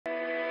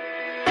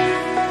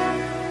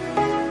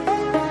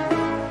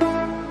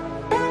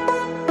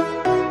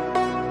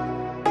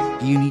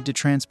need to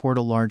transport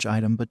a large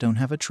item but don't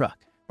have a truck.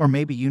 Or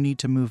maybe you need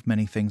to move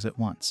many things at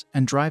once,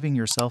 and driving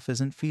yourself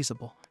isn't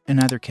feasible. In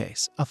either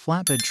case, a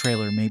flatbed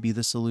trailer may be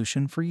the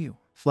solution for you.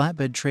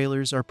 Flatbed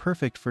trailers are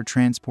perfect for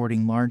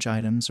transporting large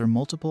items or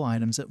multiple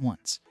items at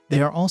once.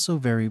 They are also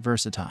very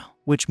versatile,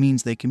 which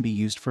means they can be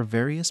used for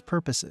various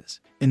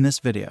purposes. In this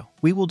video,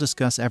 we will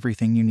discuss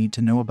everything you need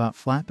to know about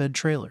flatbed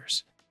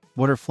trailers.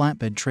 What are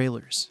flatbed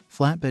trailers?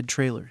 Flatbed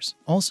trailers,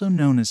 also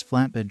known as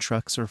flatbed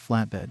trucks or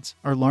flatbeds,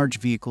 are large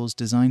vehicles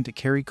designed to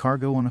carry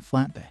cargo on a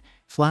flatbed.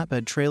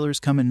 Flatbed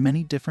trailers come in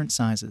many different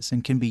sizes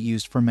and can be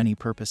used for many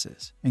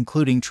purposes,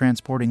 including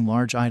transporting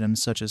large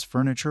items such as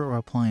furniture or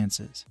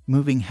appliances,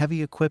 moving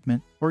heavy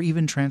equipment, or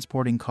even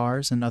transporting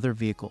cars and other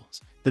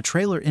vehicles. The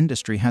trailer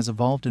industry has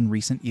evolved in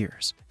recent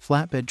years.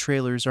 Flatbed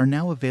trailers are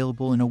now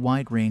available in a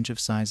wide range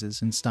of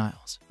sizes and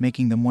styles,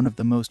 making them one of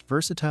the most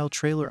versatile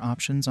trailer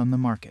options on the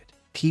market.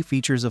 Key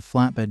features of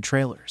flatbed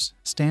trailers.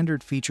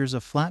 Standard features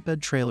of flatbed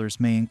trailers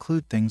may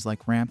include things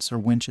like ramps or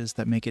winches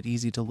that make it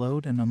easy to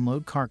load and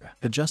unload cargo,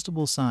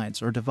 adjustable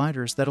sides or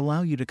dividers that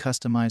allow you to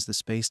customize the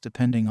space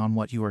depending on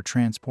what you are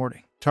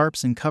transporting,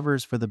 tarps and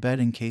covers for the bed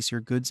in case your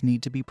goods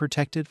need to be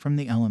protected from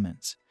the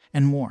elements,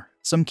 and more.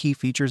 Some key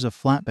features of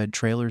flatbed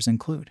trailers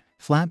include: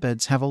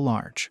 flatbeds have a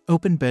large,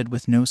 open bed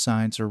with no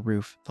sides or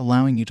roof,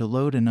 allowing you to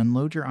load and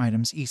unload your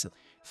items easily.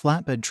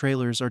 Flatbed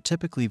trailers are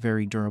typically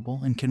very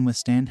durable and can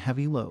withstand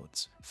heavy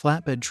loads.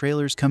 Flatbed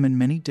trailers come in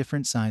many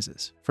different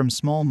sizes, from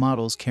small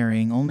models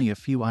carrying only a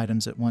few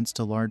items at once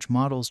to large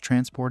models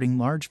transporting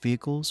large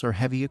vehicles or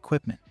heavy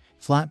equipment.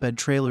 Flatbed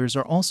trailers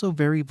are also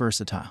very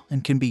versatile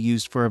and can be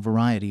used for a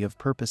variety of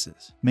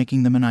purposes,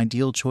 making them an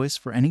ideal choice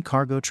for any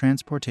cargo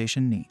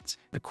transportation needs.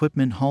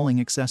 Equipment hauling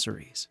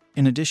accessories.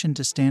 In addition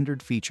to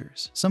standard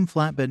features, some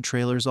flatbed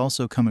trailers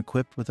also come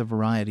equipped with a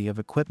variety of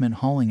equipment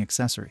hauling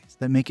accessories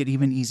that make it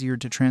even easier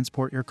to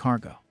transport your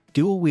cargo.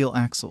 Dual-wheel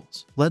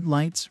axles, LED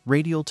lights,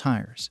 radial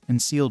tires,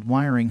 and sealed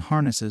wiring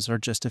harnesses are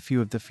just a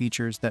few of the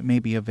features that may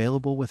be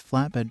available with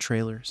flatbed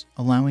trailers,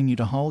 allowing you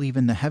to haul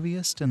even the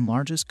heaviest and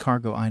largest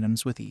cargo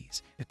items with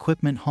ease.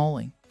 Equipment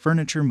hauling,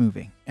 furniture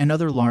moving, and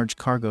other large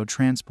cargo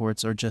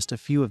transports are just a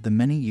few of the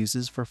many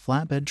uses for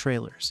flatbed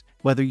trailers.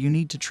 Whether you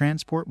need to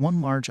transport one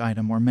large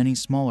item or many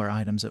smaller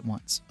items at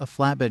once, a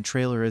flatbed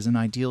trailer is an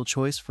ideal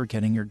choice for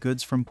getting your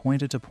goods from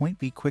point A to point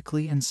B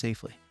quickly and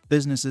safely.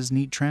 Businesses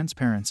need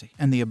transparency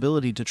and the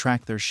ability to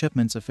track their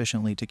shipments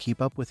efficiently to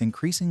keep up with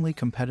increasingly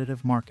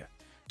competitive market.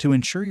 To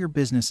ensure your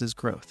business's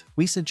growth,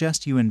 we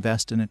suggest you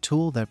invest in a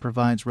tool that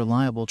provides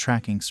reliable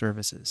tracking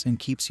services and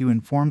keeps you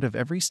informed of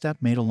every step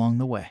made along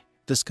the way.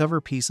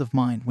 Discover peace of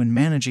mind when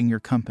managing your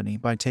company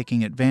by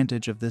taking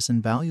advantage of this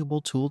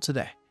invaluable tool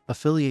today.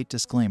 Affiliate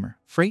disclaimer: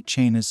 Frate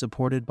Chain is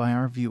supported by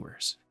our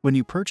viewers. When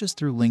you purchase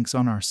through links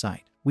on our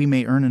site, we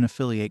may earn an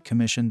affiliate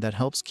commission that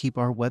helps keep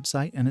our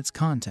website and its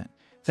content.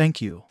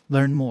 Thank you.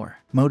 Learn more.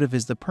 Motive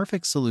is the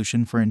perfect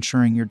solution for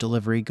ensuring your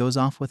delivery goes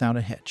off without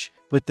a hitch.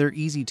 With their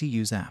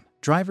easy-to-use app,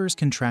 drivers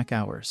can track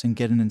hours and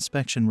get an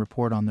inspection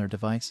report on their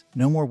device.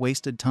 No more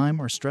wasted time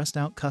or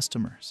stressed-out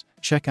customers.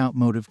 Check out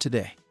Motive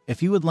today.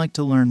 If you would like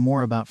to learn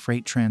more about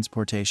freight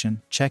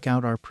transportation, check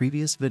out our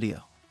previous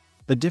video.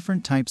 The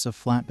different types of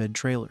flatbed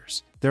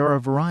trailers. There are a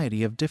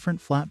variety of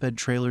different flatbed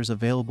trailers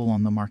available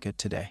on the market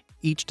today,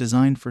 each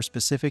designed for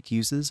specific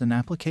uses and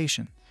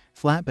application.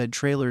 Flatbed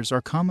trailers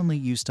are commonly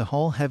used to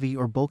haul heavy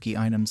or bulky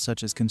items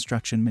such as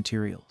construction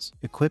materials,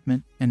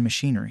 equipment, and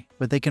machinery,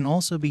 but they can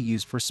also be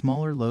used for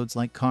smaller loads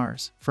like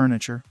cars,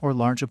 furniture, or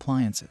large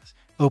appliances.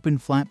 Open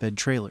flatbed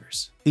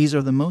trailers. These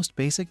are the most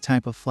basic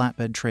type of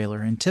flatbed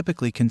trailer and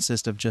typically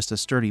consist of just a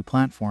sturdy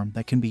platform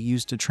that can be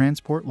used to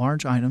transport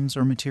large items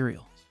or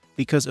materials.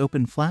 Because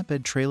open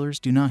flatbed trailers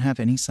do not have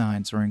any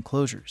sides or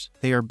enclosures,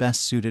 they are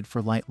best suited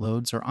for light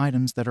loads or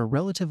items that are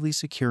relatively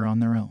secure on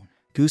their own.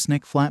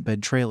 Gooseneck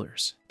flatbed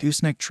trailers.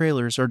 Gooseneck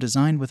trailers are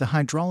designed with a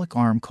hydraulic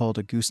arm called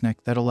a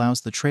gooseneck that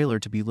allows the trailer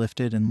to be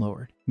lifted and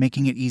lowered,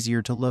 making it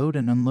easier to load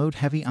and unload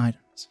heavy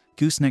items.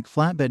 Gooseneck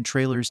flatbed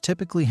trailers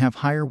typically have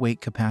higher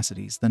weight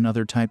capacities than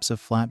other types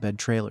of flatbed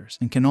trailers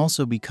and can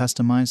also be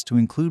customized to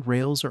include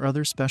rails or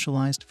other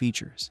specialized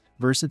features.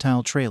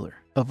 Versatile trailer.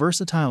 A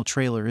versatile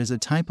trailer is a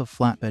type of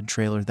flatbed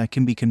trailer that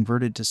can be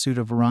converted to suit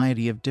a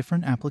variety of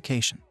different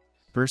applications.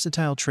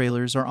 Versatile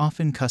trailers are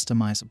often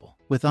customizable,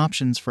 with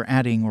options for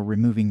adding or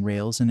removing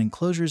rails and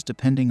enclosures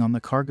depending on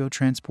the cargo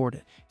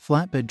transported.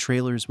 Flatbed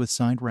trailers with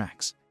side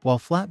racks. While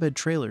flatbed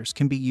trailers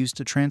can be used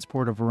to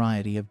transport a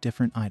variety of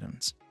different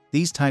items,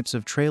 these types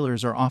of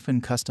trailers are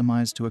often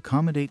customized to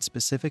accommodate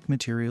specific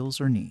materials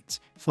or needs.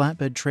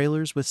 Flatbed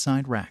trailers with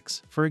side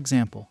racks, for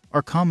example,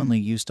 are commonly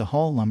used to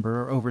haul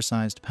lumber or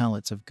oversized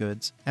pallets of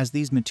goods, as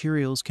these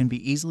materials can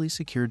be easily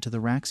secured to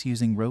the racks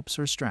using ropes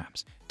or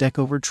straps.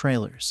 Deck-over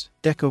trailers.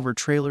 Deck-over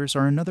trailers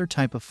are another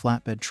type of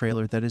flatbed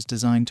trailer that is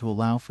designed to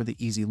allow for the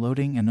easy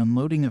loading and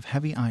unloading of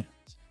heavy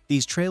items.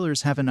 These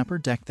trailers have an upper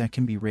deck that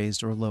can be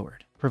raised or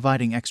lowered,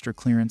 providing extra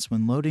clearance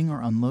when loading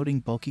or unloading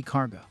bulky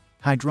cargo.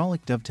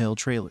 Hydraulic dovetail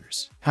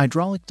trailers.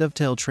 Hydraulic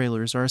dovetail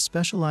trailers are a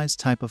specialized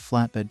type of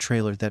flatbed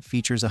trailer that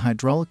features a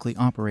hydraulically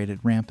operated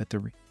ramp at the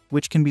rear.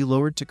 which can be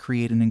lowered to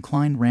create an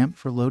inclined ramp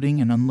for loading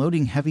and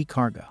unloading heavy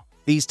cargo.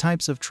 These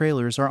types of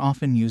trailers are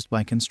often used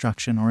by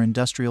construction or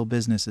industrial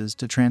businesses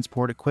to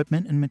transport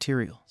equipment and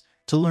materials.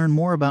 To learn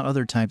more about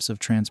other types of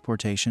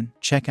transportation,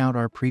 check out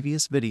our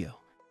previous video.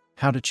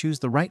 How to choose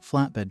the right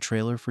flatbed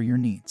trailer for your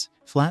needs.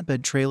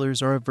 Flatbed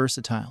trailers are a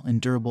versatile and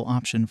durable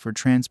option for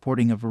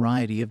transporting a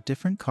variety of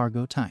different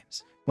cargo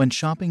types. When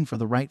shopping for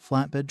the right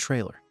flatbed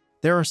trailer,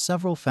 there are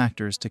several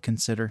factors to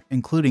consider,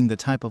 including the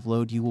type of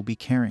load you will be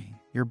carrying,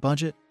 your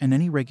budget, and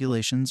any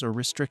regulations or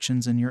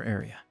restrictions in your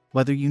area.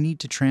 Whether you need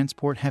to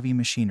transport heavy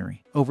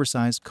machinery,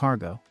 oversized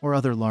cargo, or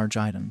other large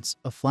items,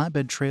 a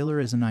flatbed trailer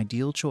is an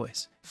ideal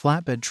choice.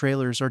 Flatbed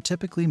trailers are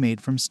typically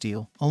made from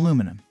steel,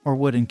 aluminum, or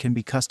wood and can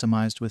be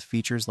customized with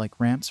features like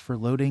ramps for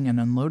loading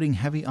and unloading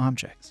heavy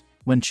objects.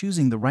 When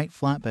choosing the right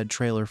flatbed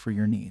trailer for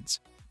your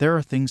needs, there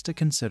are things to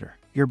consider.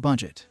 Your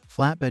budget.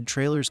 Flatbed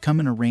trailers come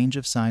in a range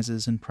of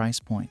sizes and price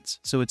points,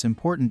 so it's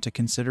important to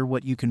consider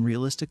what you can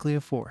realistically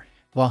afford.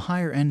 While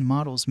higher-end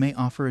models may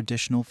offer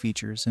additional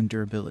features and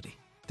durability,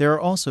 there are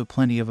also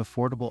plenty of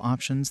affordable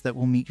options that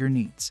will meet your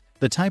needs.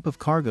 The type of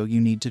cargo you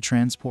need to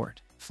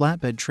transport.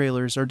 Flatbed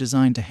trailers are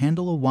designed to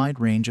handle a wide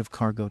range of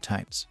cargo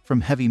types,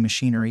 from heavy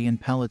machinery and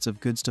pallets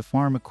of goods to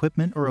farm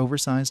equipment or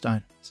oversized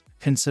items.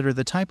 Consider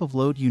the type of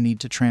load you need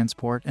to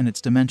transport and its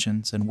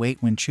dimensions and weight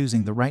when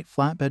choosing the right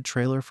flatbed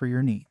trailer for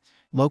your needs.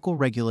 Local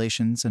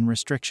regulations and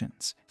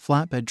restrictions.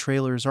 Flatbed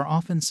trailers are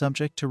often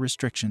subject to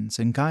restrictions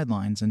and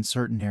guidelines in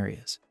certain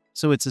areas,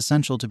 so it's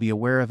essential to be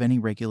aware of any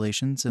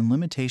regulations and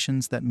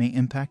limitations that may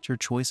impact your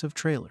choice of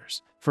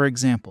trailers. For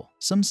example,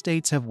 some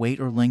states have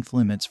weight or length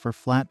limits for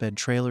flatbed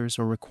trailers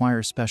or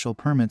require special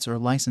permits or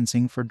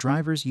licensing for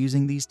drivers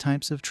using these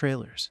types of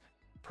trailers.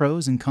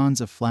 Pros and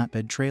cons of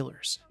flatbed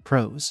trailers.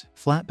 Pros: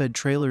 flatbed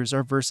trailers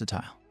are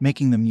versatile,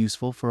 making them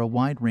useful for a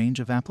wide range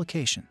of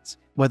applications.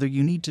 Whether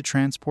you need to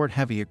transport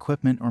heavy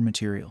equipment or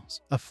materials,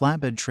 a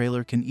flatbed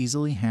trailer can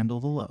easily handle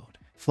the load.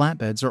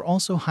 Flatbeds are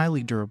also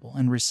highly durable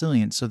and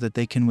resilient so that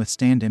they can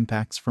withstand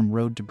impacts from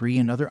road debris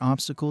and other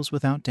obstacles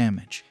without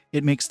damage.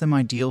 It makes them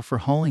ideal for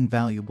hauling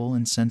valuable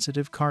and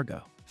sensitive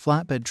cargo.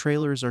 Flatbed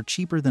trailers are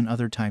cheaper than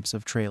other types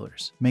of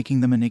trailers,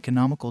 making them an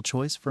economical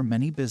choice for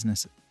many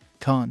businesses.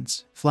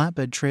 Cons: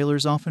 flatbed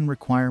trailers often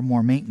require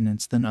more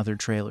maintenance than other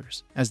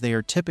trailers, as they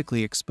are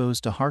typically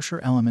exposed to harsher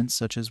elements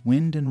such as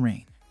wind and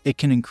rain. It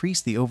can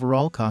increase the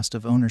overall cost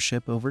of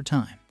ownership over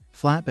time.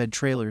 Flatbed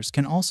trailers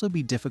can also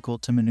be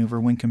difficult to maneuver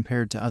when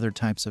compared to other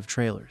types of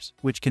trailers,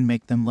 which can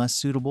make them less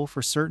suitable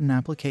for certain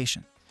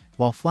applications.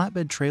 While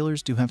flatbed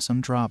trailers do have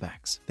some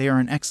drawbacks, they are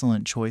an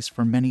excellent choice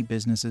for many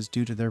businesses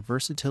due to their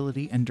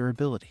versatility and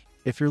durability.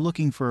 If you're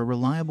looking for a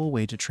reliable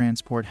way to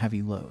transport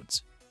heavy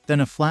loads, then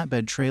a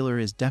flatbed trailer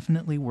is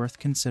definitely worth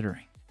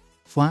considering.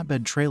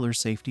 Flatbed trailer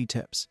safety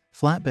tips.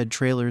 Flatbed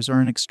trailers are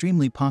an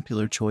extremely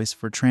popular choice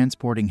for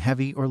transporting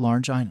heavy or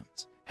large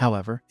items.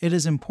 However, it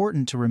is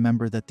important to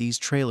remember that these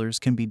trailers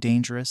can be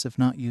dangerous if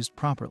not used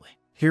properly.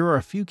 Here are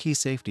a few key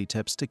safety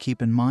tips to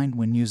keep in mind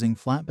when using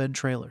flatbed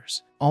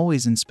trailers.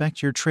 Always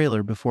inspect your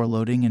trailer before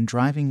loading and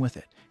driving with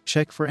it.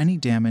 Check for any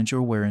damage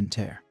or wear and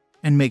tear,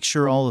 and make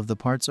sure all of the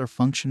parts are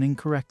functioning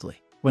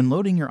correctly. When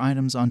loading your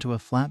items onto a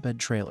flatbed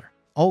trailer,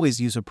 always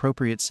use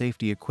appropriate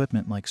safety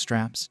equipment like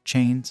straps,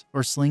 chains,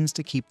 or slings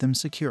to keep them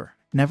secure.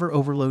 Never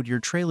overload your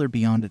trailer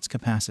beyond its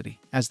capacity,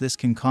 as this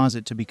can cause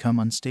it to become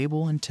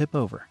unstable and tip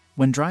over.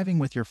 When driving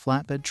with your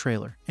flatbed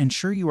trailer,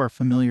 ensure you are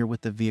familiar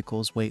with the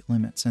vehicle's weight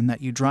limits and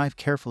that you drive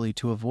carefully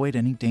to avoid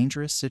any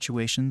dangerous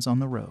situations on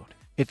the road.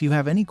 If you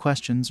have any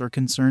questions or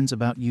concerns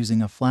about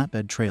using a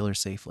flatbed trailer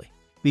safely,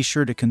 be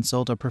sure to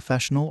consult a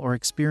professional or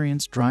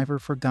experienced driver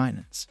for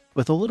guidance.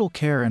 With a little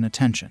care and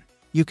attention,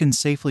 you can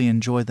safely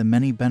enjoy the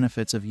many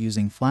benefits of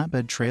using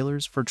flatbed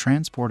trailers for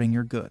transporting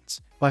your goods.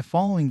 By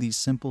following these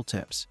simple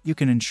tips, you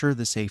can ensure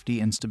the safety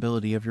and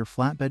stability of your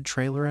flatbed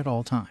trailer at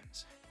all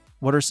times.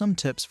 What are some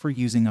tips for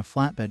using a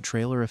flatbed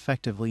trailer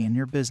effectively in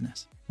your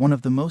business? One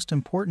of the most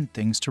important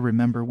things to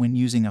remember when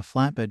using a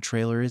flatbed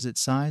trailer is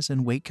its size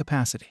and weight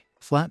capacity.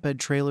 Flatbed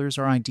trailers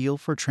are ideal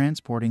for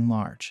transporting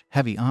large,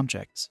 heavy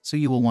objects, so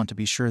you will want to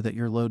be sure that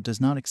your load does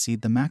not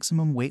exceed the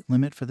maximum weight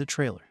limit for the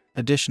trailer.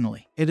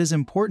 Additionally, it is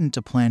important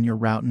to plan your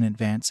route in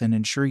advance and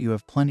ensure you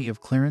have plenty of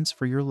clearance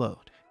for your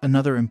load.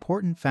 Another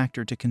important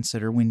factor to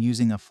consider when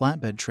using a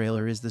flatbed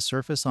trailer is the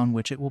surface on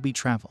which it will be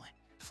traveling.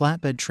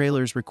 Flatbed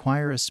trailers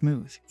require a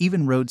smooth,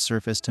 even road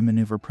surface to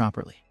maneuver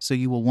properly, so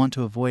you will want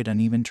to avoid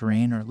uneven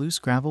terrain or loose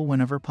gravel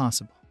whenever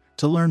possible.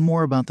 To learn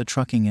more about the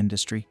trucking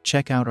industry,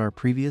 check out our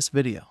previous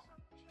video.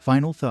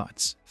 Final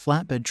thoughts.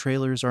 Flatbed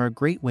trailers are a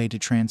great way to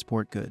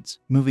transport goods,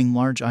 moving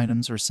large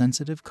items or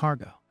sensitive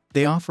cargo.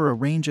 They offer a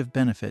range of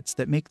benefits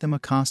that make them a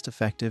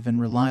cost-effective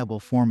and reliable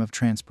form of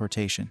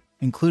transportation,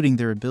 including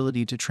their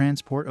ability to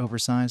transport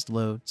oversized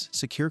loads,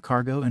 secure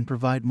cargo, and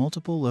provide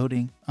multiple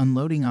loading,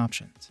 unloading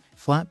options.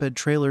 Flatbed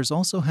trailers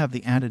also have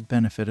the added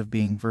benefit of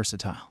being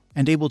versatile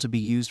and able to be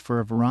used for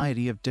a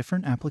variety of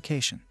different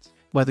applications.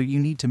 Whether you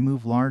need to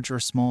move large or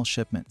small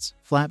shipments,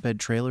 flatbed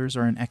trailers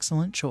are an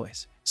excellent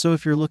choice. So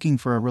if you're looking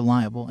for a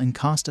reliable and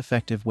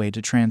cost-effective way to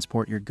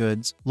transport your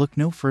goods, look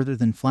no further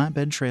than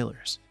flatbed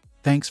trailers.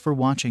 Thanks for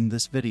watching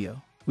this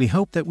video. We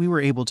hope that we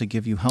were able to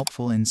give you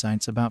helpful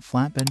insights about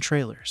flatbed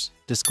trailers.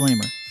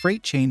 Disclaimer: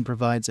 Freight Chain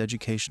provides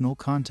educational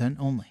content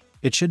only.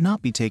 It should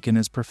not be taken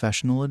as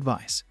professional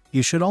advice.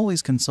 You should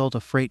always consult a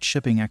freight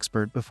shipping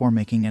expert before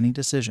making any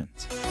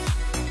decisions.